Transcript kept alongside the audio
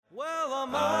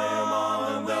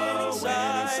on the winning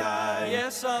side.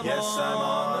 Yes, I'm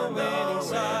on the winning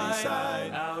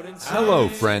side. Hello,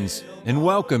 friends, and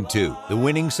welcome to the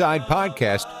Winning Side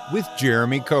Podcast with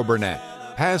Jeremy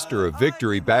Coburnett, pastor of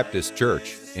Victory Baptist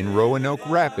Church in Roanoke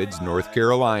Rapids, North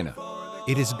Carolina.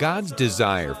 It is God's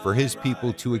desire for His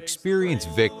people to experience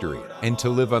victory and to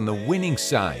live on the winning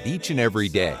side each and every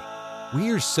day. We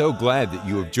are so glad that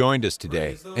you have joined us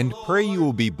today and pray you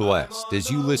will be blessed as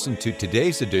you listen to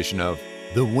today's edition of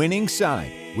The Winning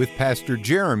Side with Pastor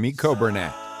Jeremy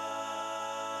Coburnett.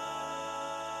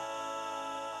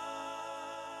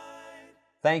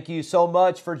 Thank you so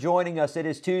much for joining us. It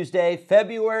is Tuesday,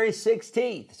 February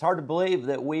 16th. It's hard to believe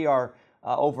that we are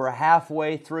over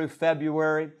halfway through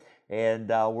February, and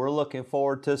we're looking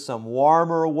forward to some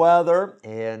warmer weather,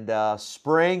 and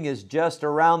spring is just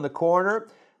around the corner.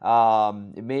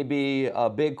 It may be a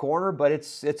big corner, but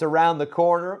it's around the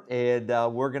corner, and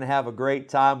we're going to have a great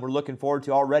time. We're looking forward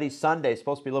to already Sunday. It's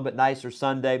supposed to be a little bit nicer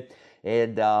Sunday,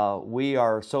 and we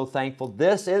are so thankful.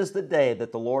 This is the day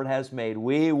that the Lord has made.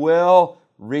 We will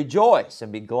rejoice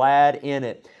and be glad in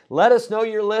it. Let us know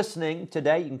you're listening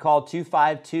today. You can call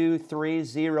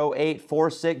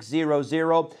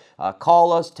 252-308-4600.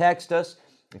 Call us, text us.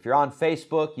 If you're on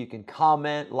Facebook, you can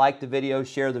comment, like the video,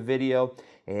 share the video,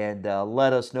 and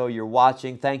let us know you're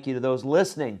watching. Thank you to those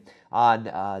listening on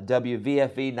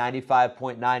WVFV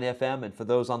 95.9 FM, and for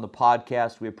those on the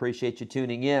podcast, we appreciate you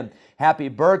tuning in. Happy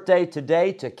birthday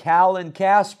today to Cal and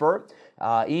Casper.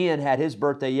 Ian had his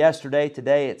birthday yesterday.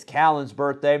 Today it's Callan's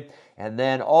birthday. And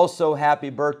then also happy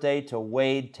birthday to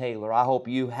Wade Taylor. I hope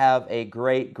you have a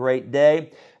great, great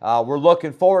day. We're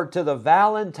looking forward to the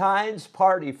Valentine's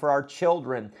party for our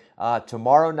children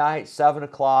tomorrow night, 7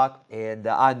 o'clock. And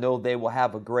I know they will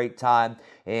have a great time.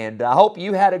 And I hope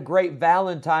you had a great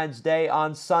Valentine's Day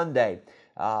on Sunday.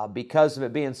 Because of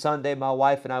it being Sunday, my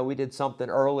wife and I, we did something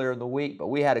earlier in the week, but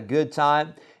we had a good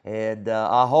time. And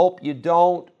I hope you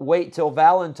don't wait till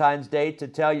Valentine's Day to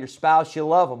tell your spouse you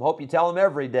love them. Hope you tell them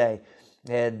every day.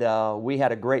 And we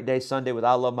had a great day Sunday with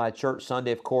I Love My Church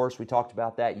Sunday, of course. We talked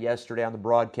about that yesterday on the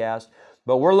broadcast.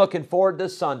 But we're looking forward to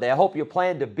Sunday. I hope you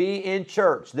plan to be in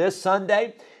church this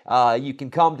Sunday. You can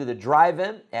come to the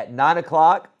drive-in at 9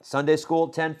 o'clock, Sunday school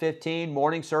at 10:15,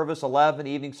 morning service 11,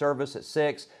 evening service at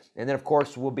 6. And then, of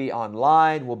course, we'll be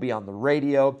online, we'll be on the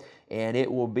radio, and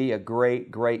it will be a great,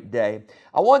 great day.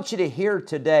 I want you to hear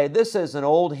today, this is an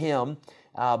old hymn,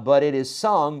 but it is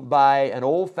sung by an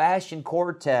old-fashioned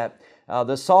quartet.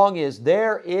 The song is,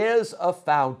 "There is a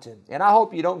Fountain." And I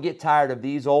hope you don't get tired of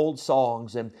these old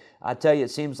songs. And I tell you,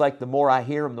 it seems like the more I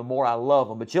hear them, the more I love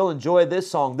them. But you'll enjoy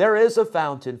this song, "There is a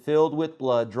fountain filled with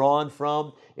blood drawn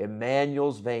from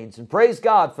Emmanuel's veins." And praise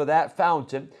God for that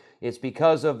fountain. It's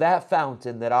because of that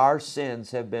fountain that our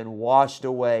sins have been washed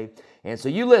away. And so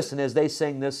you listen as they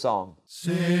sing this song.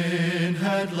 Sin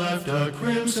had left a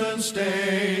crimson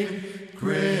stain,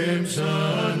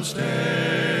 crimson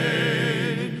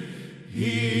stain.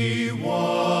 He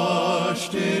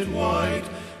washed it white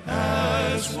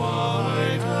as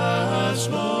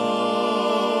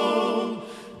snow.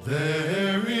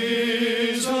 There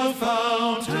is a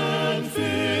fountain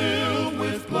filled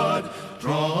with blood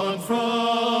drawn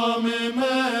from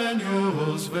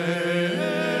Emmanuel's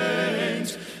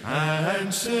veins,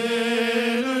 and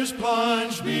sinners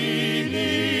plunged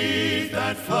beneath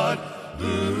that flood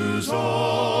lose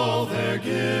all their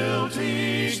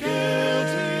guilty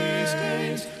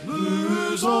stains,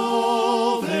 lose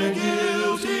all their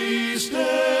guilty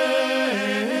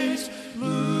stains,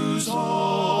 lose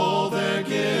all their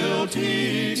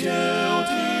guilty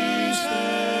stains,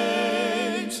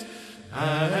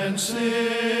 and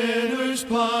sinners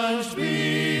plunged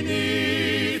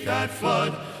beneath that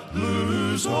flood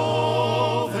lose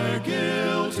all their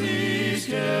guilty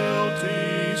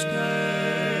stains.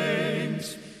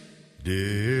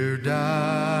 Dear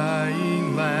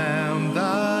dying Lamb,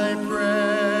 thy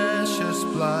precious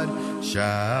blood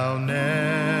shall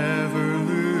never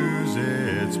lose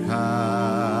its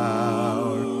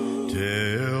power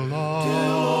till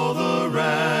all the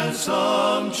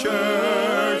ransomed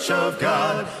church of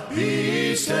God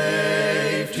be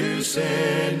saved to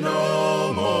sin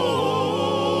no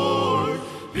more.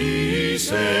 Be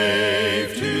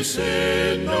saved to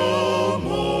sin no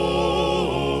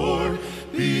more.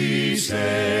 Be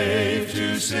saved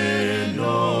to sin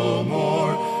no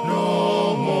more,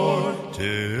 no more.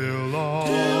 Till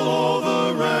all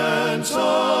the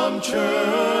ransomed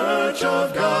church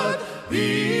of God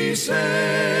be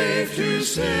saved to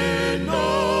sin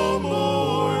no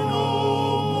more, no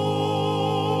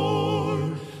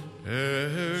more.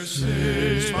 Ere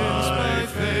since by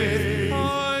faith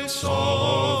I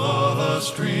saw the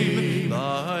stream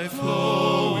thy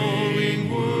flowing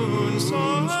wounds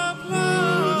supply.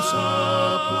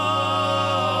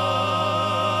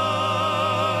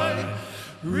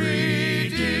 Redeeming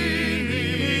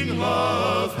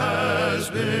love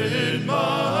has been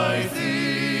my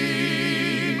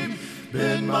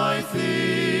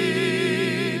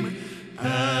theme,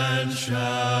 and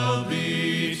shall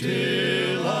be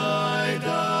till I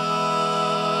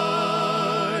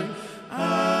die, and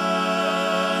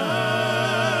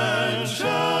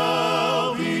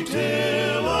shall be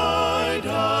till I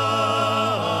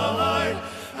die,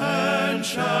 and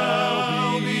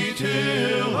shall be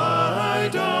till I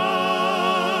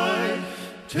die,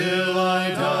 till I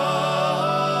die.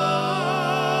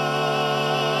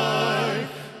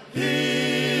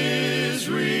 His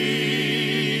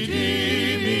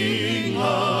redeeming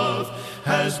love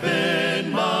has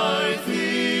been my theme,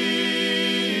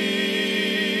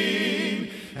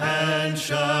 and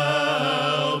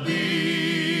shall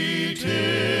be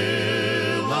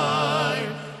till I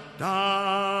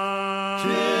die,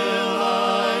 till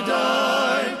I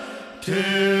die,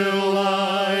 till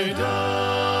I die.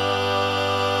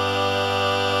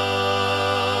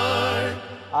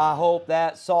 I hope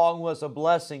that song was a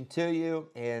blessing to you,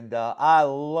 and I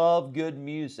love good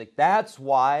music. That's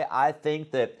why I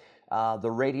think that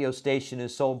the radio station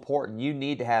is so important. You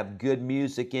need to have good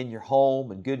music in your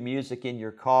home and good music in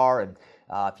your car, and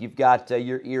if you've got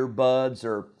your earbuds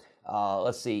or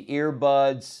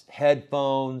earbuds,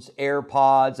 headphones,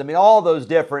 AirPods, I mean, all those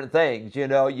different things, you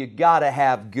know, you got to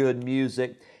have good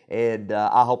music. And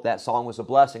I hope that song was a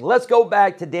blessing. Let's go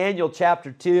back to Daniel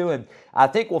chapter 2, and I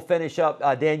think we'll finish up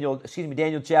Daniel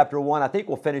chapter 1. I think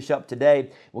we'll finish up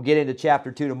today. We'll get into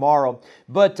chapter 2 tomorrow.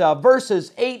 But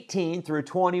verses 18 through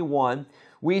 21,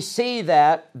 we see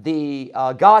that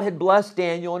God had blessed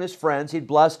Daniel and his friends. He'd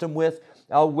blessed them with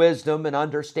wisdom and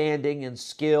understanding and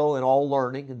skill and all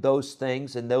learning and those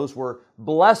things. And those were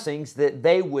blessings that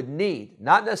they would need.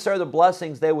 Not necessarily the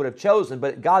blessings they would have chosen,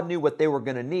 but God knew what they were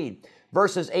going to need.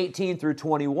 Verses 18 through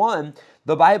 21,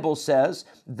 the Bible says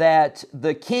that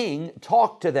the king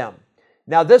talked to them.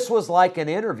 Now, this was like an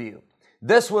interview.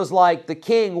 This was like the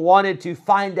king wanted to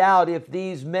find out if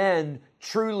these men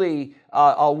truly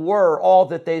were all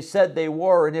that they said they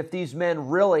were, and if these men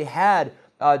really had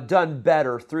done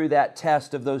better through that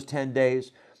test of those 10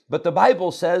 days. But the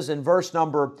Bible says in verse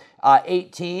number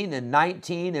 18 and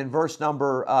 19 and verse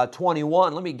number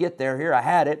 21, let me get there here, I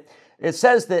had it. It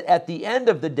says that at the end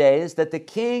of the days that the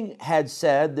king had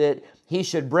said that he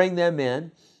should bring them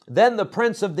in. Then the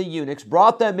prince of the eunuchs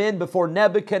brought them in before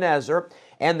Nebuchadnezzar,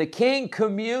 and the king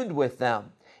communed with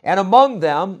them. And among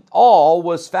them all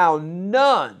was found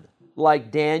none like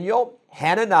Daniel,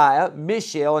 Hananiah,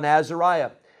 Mishael, and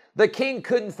Azariah. The king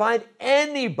couldn't find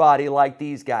anybody like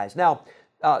these guys. Now,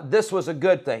 this was a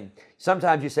good thing.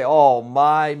 Sometimes you say, oh,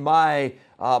 my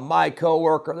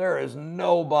coworker, there is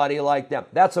nobody like them.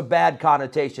 That's a bad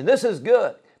connotation. This is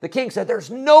good. The king said,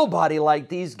 there's nobody like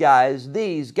these guys.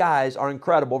 These guys are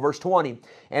incredible. Verse 20,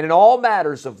 and in all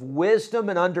matters of wisdom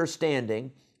and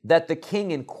understanding that the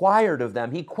king inquired of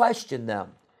them, he questioned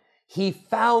them. He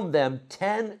found them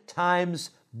 10 times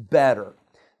better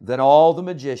than all the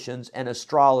magicians and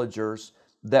astrologers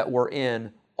that were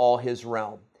in all his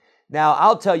realm. Now,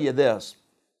 I'll tell you this.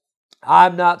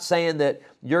 I'm not saying that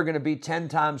you're going to be 10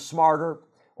 times smarter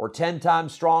or 10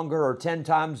 times stronger or 10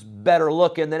 times better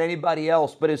looking than anybody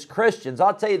else. But as Christians,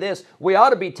 I'll tell you this, we ought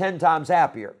to be 10 times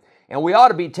happier. And we ought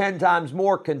to be 10 times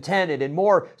more contented and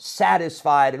more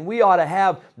satisfied. And we ought to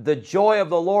have the joy of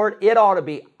the Lord. It ought to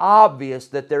be obvious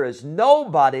that there is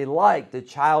nobody like the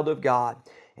child of God.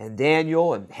 And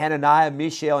Daniel and Hananiah,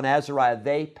 Mishael, and Azariah,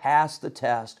 they passed the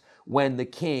test when the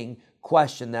king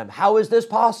questioned them. How is this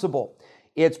possible?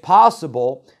 It's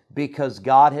possible because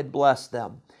God had blessed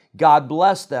them. God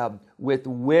blessed them with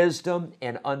wisdom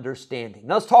and understanding.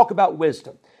 Now let's talk about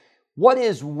wisdom. What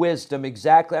is wisdom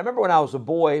exactly? I remember when I was a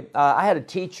boy, I had a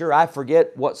teacher, I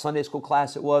forget what Sunday school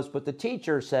class it was, but the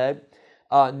teacher said,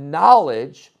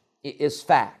 knowledge is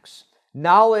facts.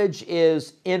 Knowledge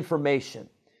is information.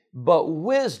 But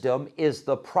wisdom is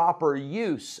the proper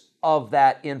use of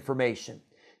that information.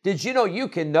 Did you know you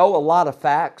can know a lot of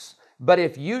facts, but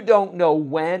if you don't know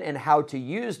when and how to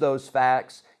use those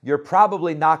facts, you're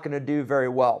probably not going to do very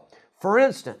well. For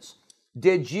instance,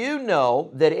 did you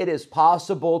know that it is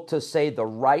possible to say the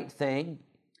right thing,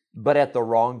 but at the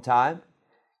wrong time?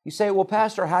 You say, well,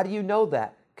 Pastor, how do you know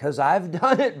that? Because I've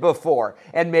done it before,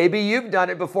 and maybe you've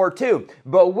done it before too.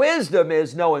 But wisdom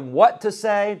is knowing what to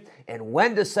say and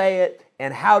when to say it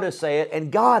and how to say it.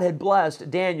 And God had blessed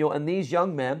Daniel and these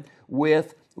young men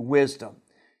with wisdom.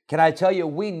 Can I tell you,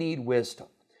 we need wisdom.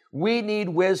 We need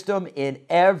wisdom in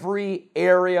every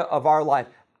area of our life.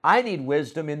 I need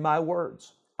wisdom in my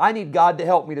words. I need God to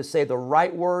help me to say the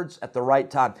right words at the right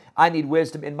time. I need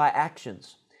wisdom in my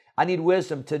actions. I need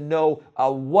wisdom to know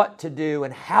what to do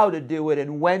and how to do it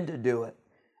and when to do it.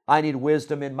 I need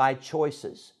wisdom in my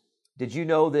choices. Did you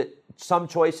know that some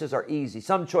choices are easy?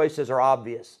 Some choices are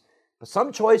obvious. But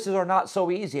some choices are not so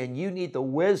easy, and you need the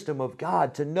wisdom of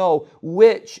God to know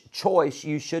which choice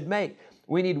you should make.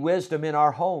 We need wisdom in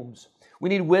our homes. We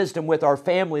need wisdom with our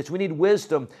families. We need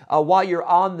wisdom while you're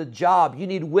on the job. You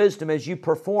need wisdom as you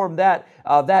perform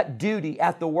that duty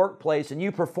at the workplace and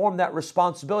you perform that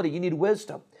responsibility. You need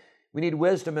wisdom. We need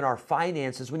wisdom in our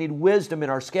finances. We need wisdom in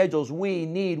our schedules. We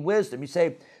need wisdom. You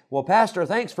say, well, Pastor,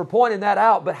 thanks for pointing that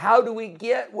out, but how do we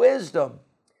get wisdom?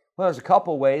 Well, there's a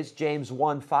couple ways. James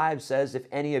 1:5 says, if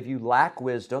any of you lack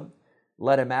wisdom,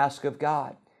 let him ask of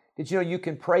God. Did you know you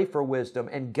can pray for wisdom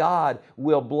and God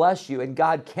will bless you and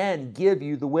God can give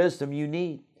you the wisdom you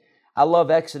need? I love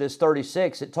Exodus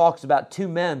 36. It talks about two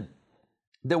men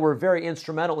that were very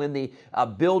instrumental in the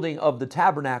building of the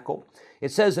tabernacle.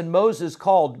 It says, and Moses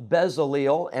called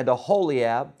Bezaleel and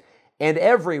Aholiab and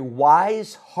every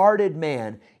wise-hearted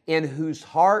man in whose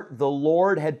heart the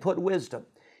Lord had put wisdom,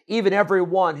 even every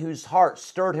one whose heart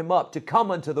stirred him up to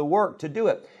come unto the work to do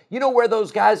it. You know where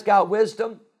those guys got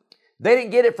wisdom? They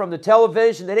didn't get it from the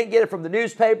television. They didn't get it from the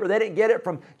newspaper. They didn't get it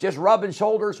from just rubbing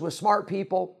shoulders with smart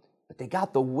people, but they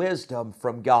got the wisdom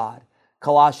from God.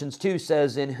 Colossians 2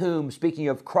 says, in whom, speaking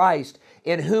of Christ,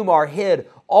 in whom are hid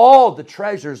all the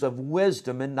treasures of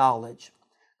wisdom and knowledge.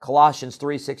 Colossians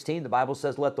 3:16, the Bible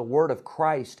says, let the word of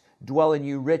Christ dwell in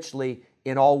you richly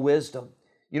in all wisdom.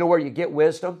 You know where you get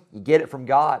wisdom? You get it from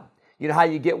God. You know how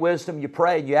you get wisdom? You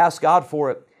pray and you ask God for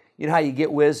it. You know how you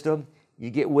get wisdom? You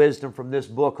get wisdom from this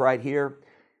book right here.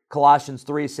 Colossians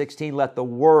 3:16, let the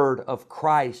word of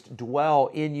Christ dwell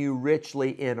in you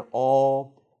richly in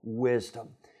all wisdom.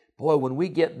 Boy, when we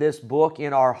get this book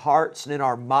in our hearts and in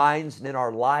our minds and in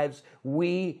our lives,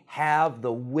 we have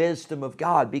the wisdom of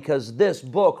God because this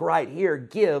book right here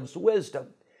gives wisdom.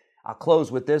 I'll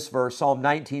close with this verse, Psalm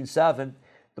 19:7.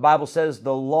 The Bible says,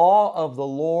 the law of the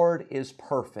Lord is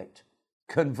perfect,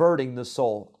 converting the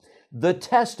soul. The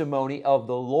testimony of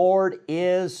the Lord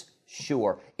is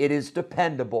sure. It is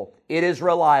dependable. It is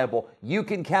reliable. You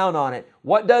can count on it.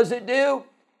 What does it do?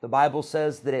 The Bible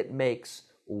says that it makes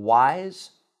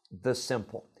wise the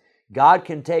simple. God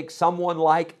can take someone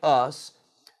like us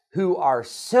who are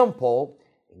simple,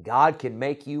 and God can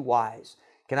make you wise.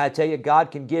 Can I tell you,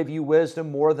 God can give you wisdom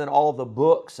more than all the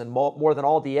books and more than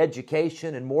all the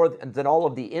education and more than all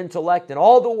of the intellect in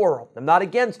all the world. I'm not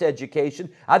against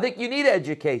education. I think you need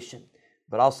education.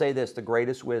 But I'll say this, the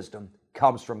greatest wisdom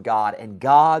comes from God. And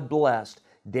God blessed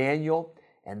Daniel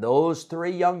and those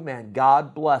three young men.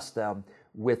 God blessed them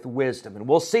with wisdom. And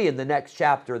we'll see in the next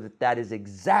chapter that that is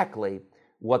exactly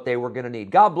what they were going to need.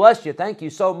 God bless you. Thank you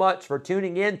so much for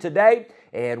tuning in today.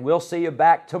 And we'll see you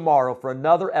back tomorrow for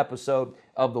another episode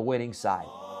of The Winning Side.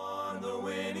 On the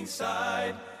winning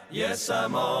side. Yes,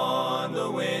 I'm on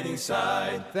the winning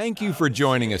side. Thank you for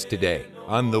joining us today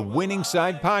on the Winning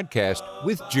Side Podcast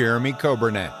with Jeremy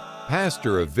Coburnett,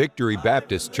 pastor of Victory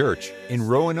Baptist Church in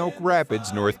Roanoke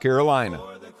Rapids, North Carolina.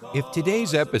 If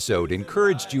today's episode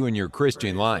encouraged you in your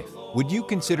Christian life, would you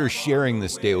consider sharing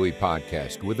this daily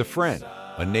podcast with a friend,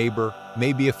 a neighbor,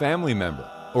 maybe a family member,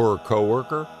 or a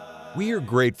coworker? We are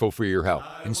grateful for your help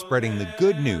in spreading the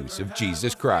good news of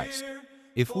Jesus Christ.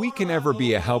 If we can ever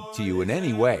be a help to you in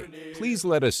any way, please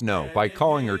let us know by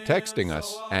calling or texting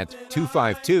us at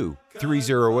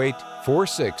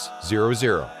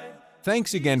 252-308-4600.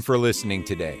 Thanks again for listening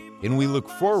today, and we look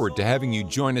forward to having you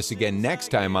join us again next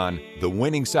time on The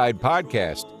Winning Side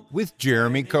Podcast with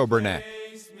Jeremy Coburnett.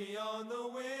 Place me on the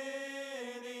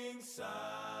winning side.